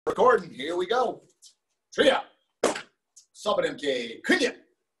Recording. Here we go. Tria. Sabadimke. Kriya.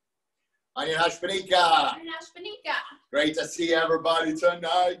 Anya Hashpanika. Great to see everybody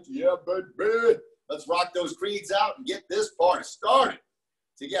tonight. Yeah, baby. Let's rock those creeds out and get this party started.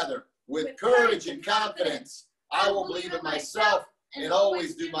 Together, with courage and confidence, I will believe in myself and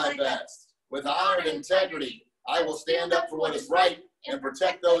always do my best. With honor and integrity, I will stand up for what is right and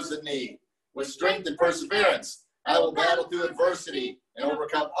protect those in need. With strength and perseverance, I will battle through adversity and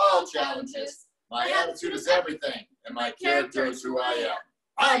overcome all challenges. My attitude is everything, and my character is who I am.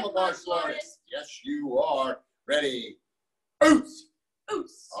 I'm a martial artist. Yes, you are. Ready? Oos!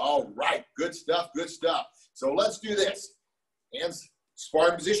 Oos. All right. Good stuff. Good stuff. So let's do this. Hands,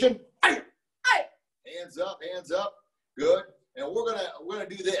 sparring position. Aye. Aye. Hands up. Hands up. Good. And we're gonna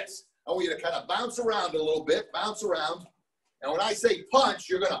do this. I want you to kind of bounce around a little bit. Bounce around. And when I say punch,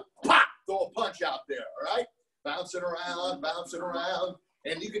 you're gonna pop, throw a punch out there. All right. Bouncing around. Bouncing around.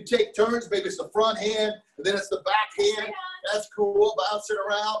 And you can take turns. Maybe it's the front hand, and then it's the back hand. That's cool. Bouncing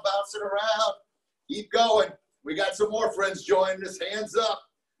around, bouncing around. Keep going. We got some more friends joining us. Hands up.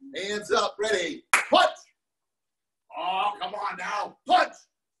 Hands up. Ready. Punch. Oh, come on now. Punch.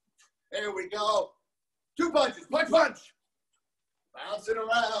 There we go. 2 punches. Punch, punch. Bouncing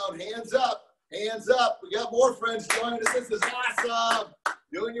around. Hands up. Hands up. We got more friends joining us. This is awesome.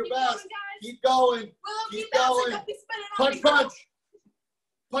 Doing your best. Keep going. Keep going. Punch, punch.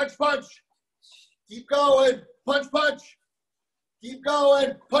 Punch, punch. Keep going. Punch, punch. Keep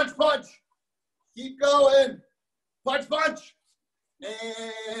going. Punch, punch. Keep going. Punch, punch.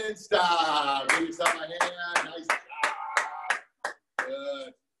 And stop. Give yourself a hand. Nice job.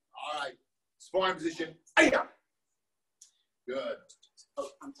 Good. All right. Sparring position. Good.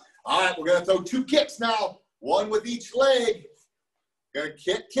 All right. We're going to throw 2 kicks now. 1 with each leg. Going to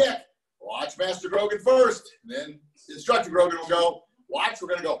kick, kick. Watch Master Grogan first. Then Instructor Grogan will go. Watch. We're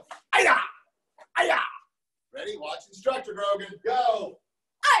going to go. Aya. Aya. Ready? Watch Instructor Grogan. Go.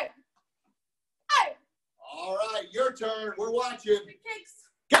 Aye. Aye. All right, your turn. We're watching. 2 kicks.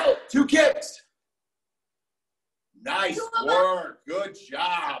 Go. 2 kicks. Nice work. Good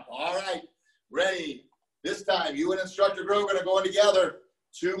job. All right. Ready. This time, you and Instructor Grogan are going together.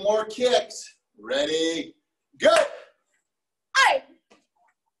 2 more kicks. Ready. Go. Aye.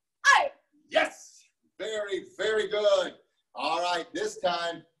 Aye. Yes. Very, very good. All right. This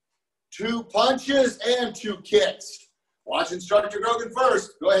time, 2 punches and 2 kicks. Watch Instructor Grogan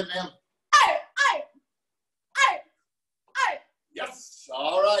first. Go ahead, ma'am. Aye. Aye. Aye. Aye. Yes.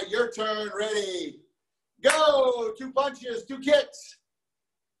 All right. Your turn. Ready. Go. 2 punches, 2 kicks.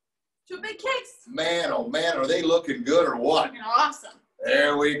 2 big kicks. Man, oh man, are they looking good or what? Looking awesome.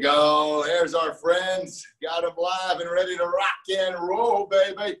 There we go. There's our friends. Got them live and ready to rock and roll,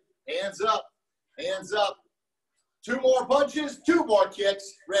 baby. Hands up. Hands up. 2 more punches, 2 more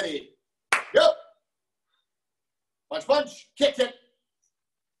kicks. Ready. Go. Punch, punch. Kick, kick.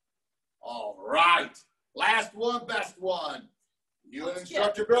 All right. Last one, best one. You and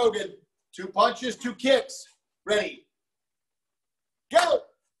Instructor Grogan. 2 punches, 2 kicks. Ready. Go.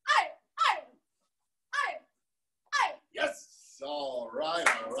 Aye. Aye. Aye. Aye. Yes. All right.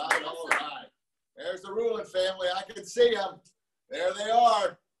 All right. All right. There's the ruling family. I can see them. There they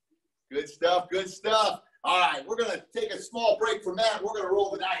are. Good stuff. Good stuff. All right. We're going to take a small break from that. We're going to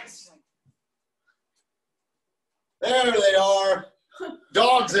roll the dice. There they are.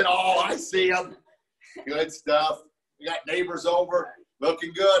 Dogs and all. I see them. Good stuff. We got neighbors over.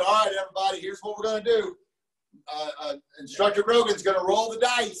 Looking good. All right, everybody. Here's what we're going to do. Instructor Grogan's going to roll the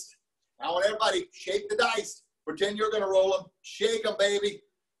dice. I want everybody shake the dice. Pretend you're going to roll them. Shake them, baby.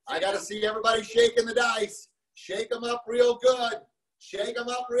 I got to see everybody shaking the dice. Shake them up real good. Shake them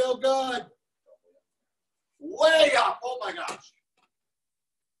up real good. Way up. Oh, my gosh.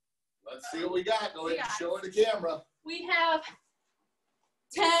 Let's see what we got. Go ahead and show it to the camera. We have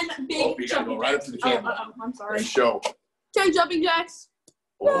 10 big Oh, you got to go right up to the camera. I'm sorry. Let's show. 10 jumping jacks.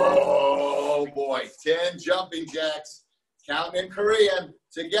 Oh, boy. 10 jumping jacks. Counting in Korean.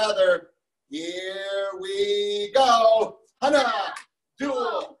 Together. Here we go. Hana,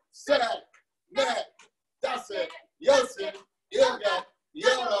 dual, set, net, dasit, yosin, ilga,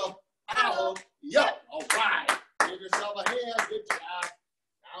 yodo, aho, yo. All right. Give yourself a hand. Good job.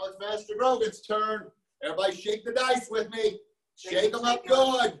 Now it's Master Grogan's turn. Everybody shake the dice with me. Shake them up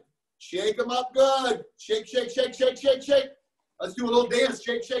good. Shake them up good. Shake, shake, shake, shake, shake, shake. Let's do a little dance.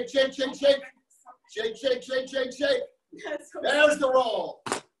 Shake, shake, shake, shake, shake. Shake, shake, shake, shake, shake. There's the roll.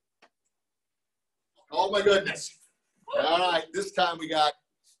 Oh, my goodness. All right. This time we got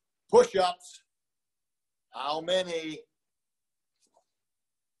push-ups. How many?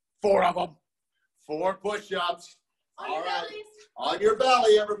 4 of them. 4 push-ups. All right. On your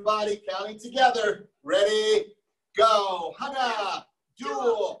belly, everybody. Counting together. Ready, go. Hana,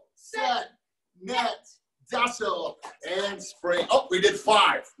 dual, set, net, tussle, and spring. Oh, we did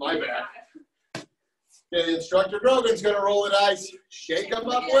 5. My bad. Okay, Instructor Grogan's going to roll the dice. Shake them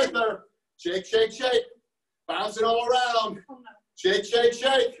up with her. Shake, shake, shake. Bounce it all around. Shake, shake,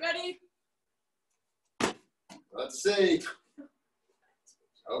 shake. Ready? Let's see.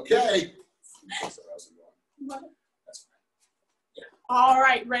 Okay. All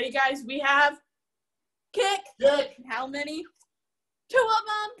right, ready, guys? We have kick. Kick. How many? 2 of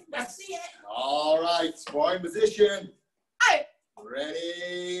them. Let's see it. All right, scoring position. Aye.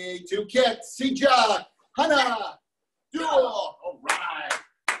 Ready to kick. Sija, Hana, duel. All right.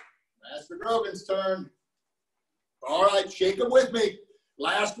 Master Grogan's turn. All right, shake them with me.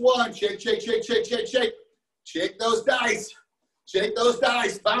 Last one. Shake, shake, shake, shake, shake, shake. Shake those dice. Shake those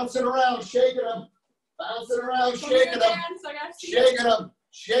dice. Bouncing around, shaking them. Bouncing around, shaking them. Shaking them.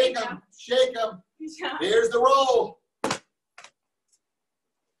 Shake them. Shake them. Here's the roll.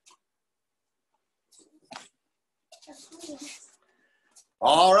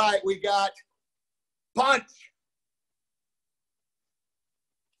 All right, we got punch.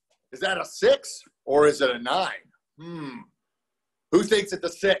 Is that a 6 or is it a 9? Who thinks it's a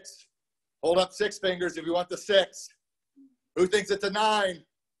 6? Hold up 6 fingers if you want the 6. Who thinks it's a 9?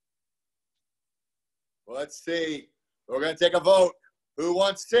 Let's see. We're going to take a vote. Who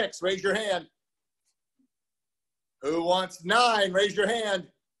wants 6? Raise your hand. Who wants 9? Raise your hand.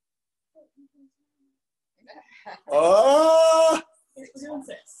 Oh, We're doing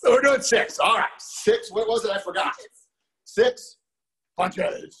 6. we're doing 6. All right. 6. What was it? I forgot. 6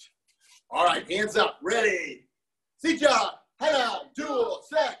 punches. All right. Hands up. Ready. Sija, Hana, duel,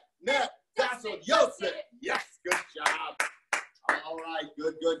 set, net, tassel, Yosef. Yes. Good job. All right.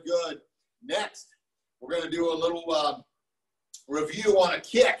 Good, good, good. Next, we're going to do a little review on a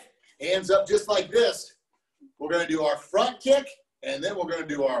kick. Hands up just like this. We're going to do our front kick, and then we're going to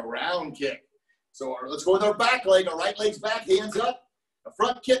do our round kick. So let's go with our back leg. Our right leg's back, hands up. The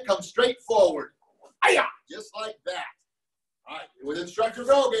front kick comes straight forward. Hi-ya! Just like that. All right, with Instructor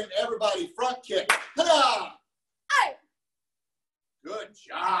Grogan, everybody, front kick. Ta-da! Aye. Good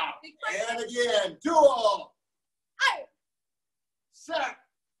job. And again, duel. Aye. Set.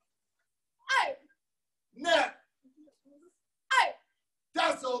 Aye. Net. Aye.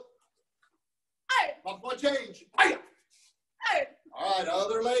 Tussle. Aye. Pump one change. Hi-ya! Aye. All right,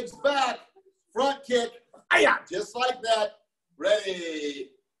 other leg's back. Front kick. Hi-ya! Just like that. Ready.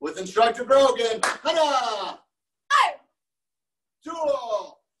 With Instructor Grogan. Ta-da! Aye.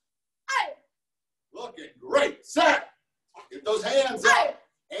 Duel. Aye. Looking great. Set. Get those hands up. Aye.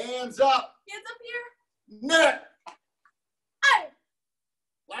 Hands up. Hands up here. Net. Aye.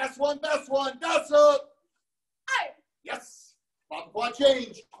 Last one, best one. Tussle. Aye. Yes. Pop quad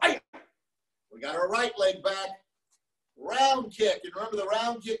change. Hi-ya! We got our right leg back. Round kick. And remember, the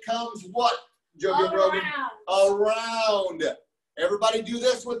round kick comes what, Joe Grogan? Around. Everybody do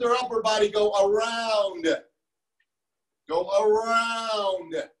this with their upper body. Go around. Go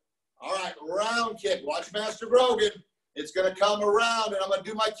around. All right, round kick. Watch Master Grogan. It's going to come around, and I'm going to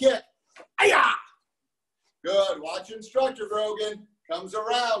do my kick. Hi-ya! Good. Watch Instructor Grogan. Comes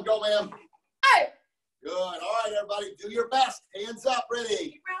around. Go, ma'am. Aye. Good. All right, everybody. Do your best. Hands up. Ready.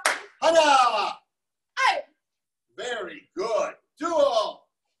 Keep rounding. Hi-ya! Aye. Very good. Duel.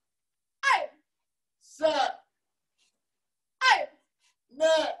 Aye. Set. Aye.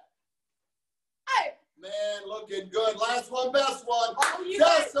 Net. Aye. Man, looking good. Last one, best one. Oh, you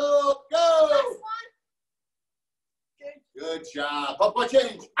guys. Tussle. Last Go. one. Good job. Pump my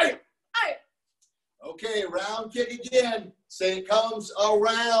change. Aye. Aye. Okay, round kick again. Say it comes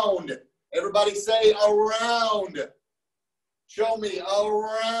around. Everybody say around. Show me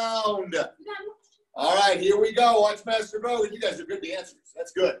around. All right, here we go. Watch Master Grogan. You guys are good dancers.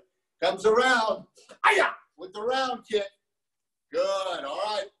 That's good. Comes around. Hi-ya! With the round kick. Good. All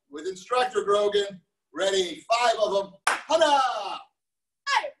right. With Instructor Grogan. Ready. 5 of them. Hana!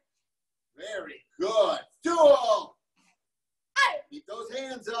 Aye. Very good. Duel. Aye. Keep those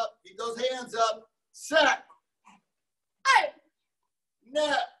hands up. Keep those hands up. Set. Aye.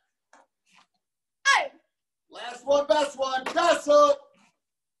 Net. Aye. Last one, best one. Tussle.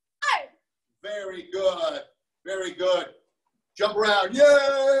 Aye. Very good. Very good. Jump around. Yay!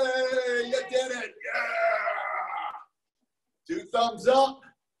 You did it. Yeah! 2 thumbs up.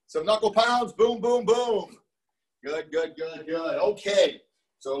 Some knuckle pounds. Boom, boom, boom. Good, good, good, good. Okay.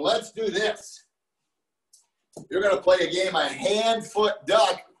 So let's do this. You're going to play a game of hand, foot,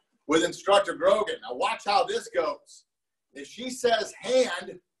 duck with Instructor Grogan. Now watch how this goes. If she says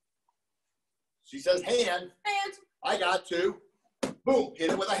hand, Hand. I got to, boom,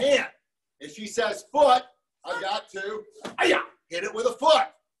 hit it with a hand. If she says foot, I got to, hit it with a foot.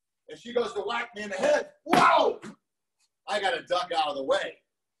 If she goes to whack me in the head, whoa, I got to duck out of the way.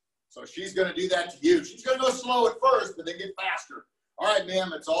 So she's going to do that to you. She's going to go slow at first, but then get faster. All right,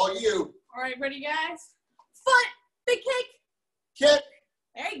 ma'am, it's all you. All right, ready, guys? Foot, big kick. Kick.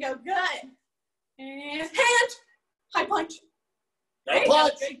 There you go, good. And hand, high punch. There you go.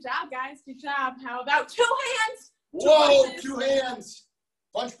 Good job, guys. Good job. How about two hands? Whoa, two hands.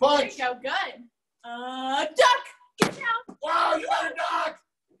 Punch, punch. There you go, good. Duck, get down. Wow, you got a duck.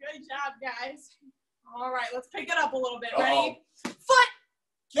 Good job, guys. All right, let's pick it up a little bit. Uh-oh. Ready? Foot.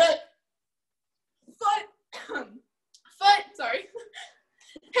 Kick. Foot. Foot, sorry.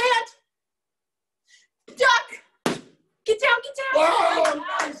 Hand. Duck. Get down, get down. Whoa,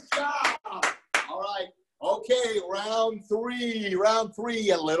 nice job. All right. Okay, round three. Round three,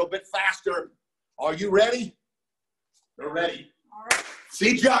 a little bit faster. Are you ready? You're ready. All right.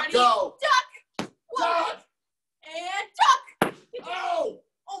 See Duck Ready? go. Duck. Duck. And duck. Get down. Oh.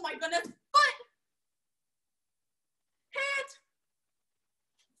 Oh my goodness. Foot. Hand.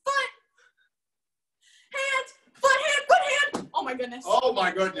 Foot. Hand. Foot, hand, foot, hand. Oh my goodness. Oh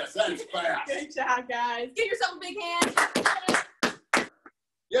my goodness, that is fast. Good job, guys. Get yourself a big hand.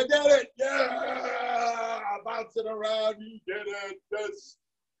 You did it. Yeah. Bouncing around. You did it. Yes.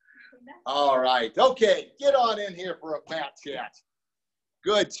 All right. Okay, get on in here for a mat chat.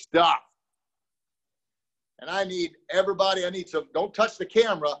 Good stuff. And I need everybody, don't touch the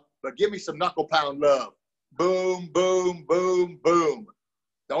camera, but give me some knuckle pound love. Boom, boom, boom, boom.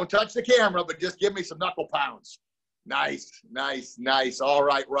 Don't touch the camera, but just give me some knuckle pounds. Nice, nice, nice. All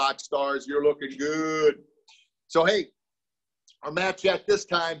right, rock stars, you're looking good. So, hey, our mat chat this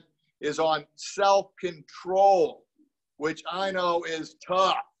time is on self-control, which I know is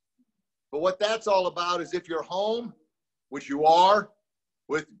tough. But what that's all about is if you're home, which you are,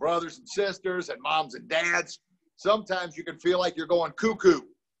 with brothers and sisters and moms and dads, sometimes you can feel like you're going cuckoo.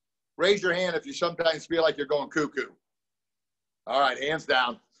 Raise your hand if you sometimes feel like you're going cuckoo. All right, hands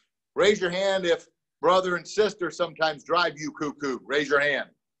down. Raise your hand if brother and sister sometimes drive you cuckoo. Raise your hand.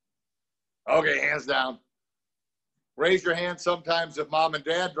 Okay, hands down. Raise your hand sometimes if mom and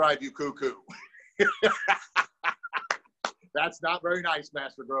dad drive you cuckoo. That's not very nice,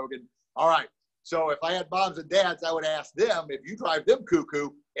 Master Grogan. All right. So if I had moms and dads, I would ask them if you drive them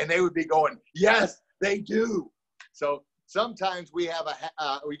cuckoo, and they would be going, yes, they do. So sometimes we have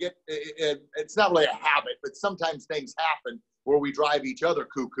it's not really a habit, but sometimes things happen where we drive each other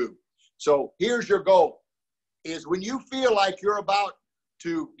cuckoo. So here's your goal, is when you feel like you're about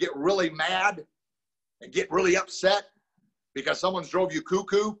to get really mad and get really upset because someone's drove you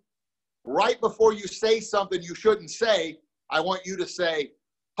cuckoo, right before you say something you shouldn't say, I want you to say,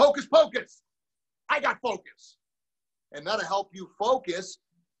 hocus pocus, I got focus. And that'll help you focus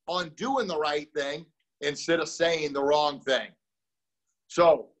on doing the right thing instead of saying the wrong thing.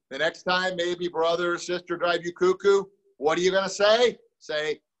 So the next time maybe brother or sister drive you cuckoo, what are you going to say?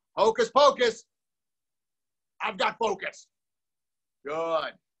 Say, hocus pocus, I've got focus.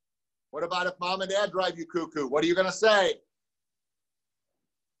 Good. What about if mom and dad drive you cuckoo? What are you going to say?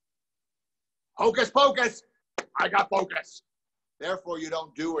 Hocus pocus, I got focus. Therefore, you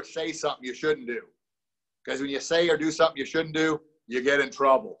don't do or say something you shouldn't do. Because when you say or do something you shouldn't do, you get in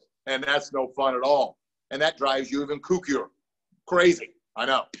trouble. And that's no fun at all. And that drives you even kookier. Crazy. I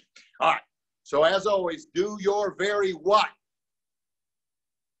know. All right. So as always, do your very what?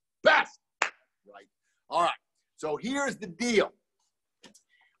 Best. Right. All right. So here's the deal.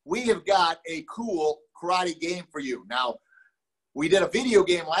 We have got a cool karate game for you. Now, we did a video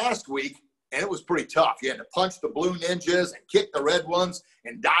game last week, and it was pretty tough. You had to punch the blue ninjas and kick the red ones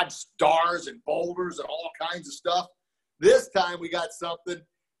and dodge stars and boulders and all kinds of stuff. This time we got something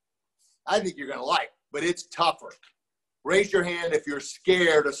I think you're going to like, but it's tougher. Raise your hand if you're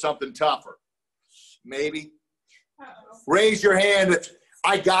scared of something tougher. Maybe. Uh-oh. Raise your hand if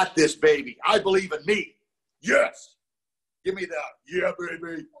I got this, baby. I believe in me. Yes. Give me that. Yeah,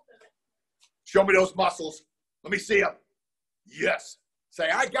 baby. Show me those muscles. Let me see them. Yes. Say,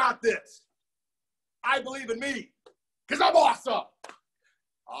 I got this. I believe in me because I'm awesome.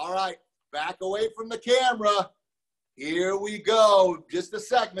 All right. Back away from the camera. Here we go. Just a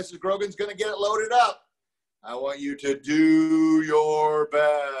sec. Mrs. Grogan's going to get it loaded up. I want you to do your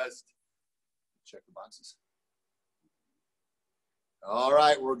best. Check the boxes. All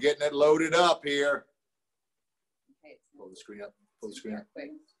right. We're getting it loaded up here. Pull the screen up. Pull the screen up.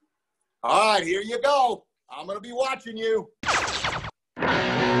 All right. Here you go. I'm going to be watching you.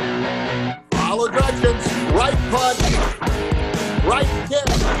 Follow directions. Right punch. Right kick.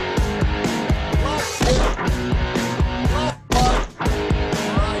 Left kick.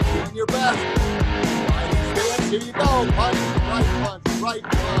 best. Right stance, here you go. Punch, right punch, right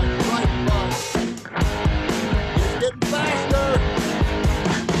punch, right punch. He's getting faster.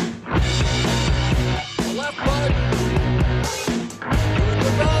 The left punch. Doing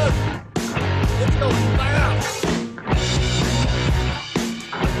the best. It's going fast.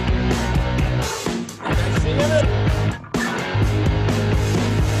 You guys seeing it?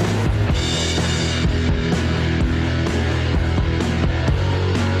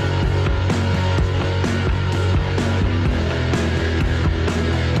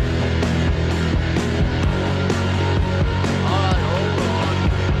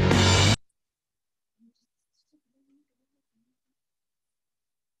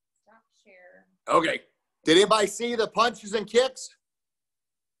 Okay. Did anybody see the punches and kicks?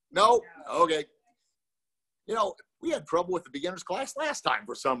 No? Okay. You know, we had trouble with the beginner's class last time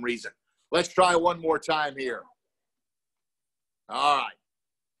for some reason. Let's try one more time here. All right.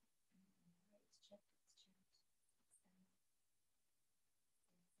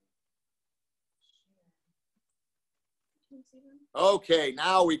 Okay,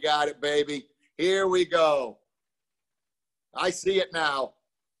 now we got it, baby. Here we go. I see it now.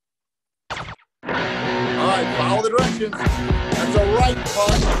 All right, follow the directions. That's a right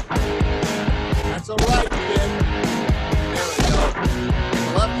punch. That's a right kick. There we go. A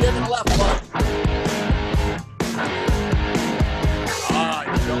left kick and a left punch. All right,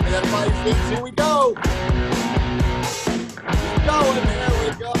 show me that fighting stance. Here we go. Keep going. There we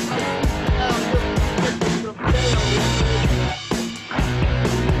go. Now you're kicking from tail.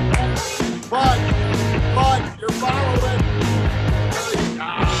 Punch. Punch. You're following.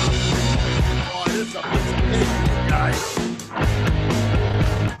 It's a piece of cake, you guys.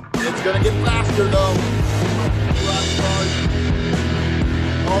 It's gonna get faster though.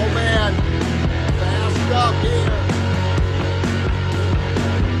 Oh man, fast up here.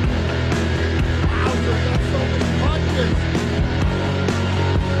 Wow, you've got so many punches.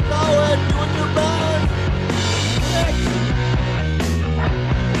 Go ahead, doing your best.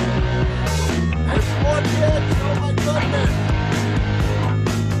 There's more kicks. Oh my goodness.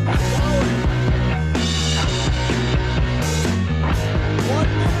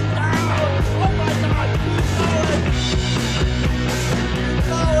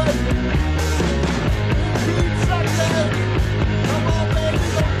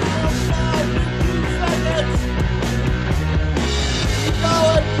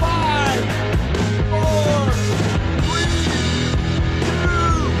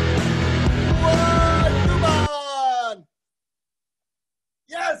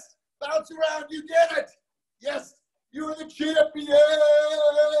 Yes! Bounce around, you did it! Yes! You're the champion!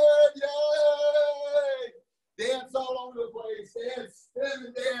 Yay! Dance all over the place. Dance, spin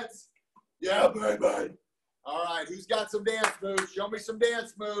and dance. Yeah, baby. All right, who's got some dance moves? Show me some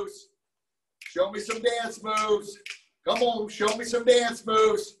dance moves. Show me some dance moves. Come on, show me some dance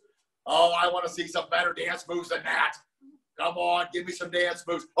moves. Oh, I want to see some better dance moves than that. Come on, give me some dance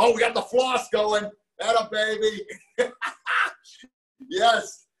moves. Oh, we got the floss going. That up, baby.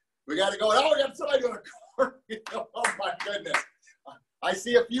 Yes. We got to go. Oh, we got somebody doing a corner. Oh, my goodness. I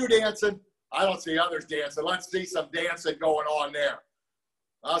see a few dancing. I don't see others dancing. Let's see some dancing going on there.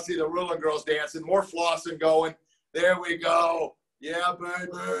 I'll see the Ruin girls dancing. More flossing going. There we go. Yeah,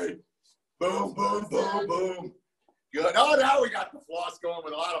 baby. Boom, boom, boom, boom. Good. Oh, now we got the floss going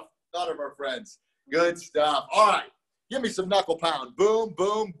with a lot of our friends. Good stuff. All right. Give me some knuckle pound. Boom,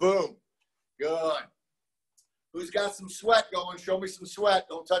 boom, boom. Good. Who's got some sweat going? Show me some sweat.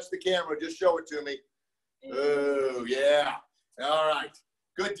 Don't touch the camera. Just show it to me. Ooh, yeah. All right.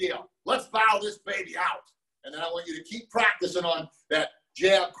 Good deal. Let's foul this baby out. And then I want you to keep practicing on that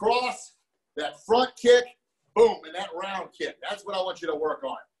jab cross, that front kick, boom, and that round kick. That's what I want you to work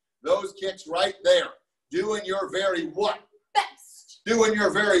on. Those kicks right there. Doing your very what? Best. Doing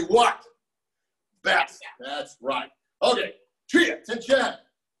your very what? Best. That's right. Okay. Tria, Tinchen.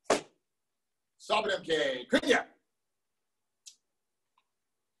 Sabrimke. Kriya.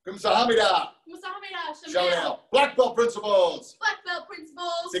 Kumsahamida. Shonel. Black belt principles. Black belt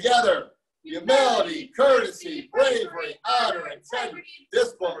principles. Together. Humility, courtesy, bravery, honor, integrity,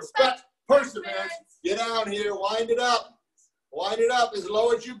 discipline, respect, perseverance. Get down here. Wind it up. Wind it up as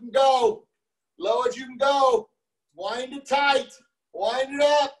low as you can go. Low as you can go. Wind it tight. Wind it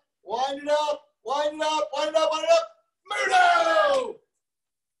up. Wind it up. Wind it up. Wind it up. Wind it up. Mudo!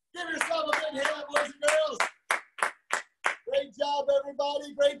 Give yourself a big hand, boys and girls. Great job,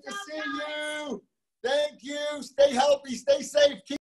 everybody. Great to see you. Thank you. Stay healthy. Stay safe. Keep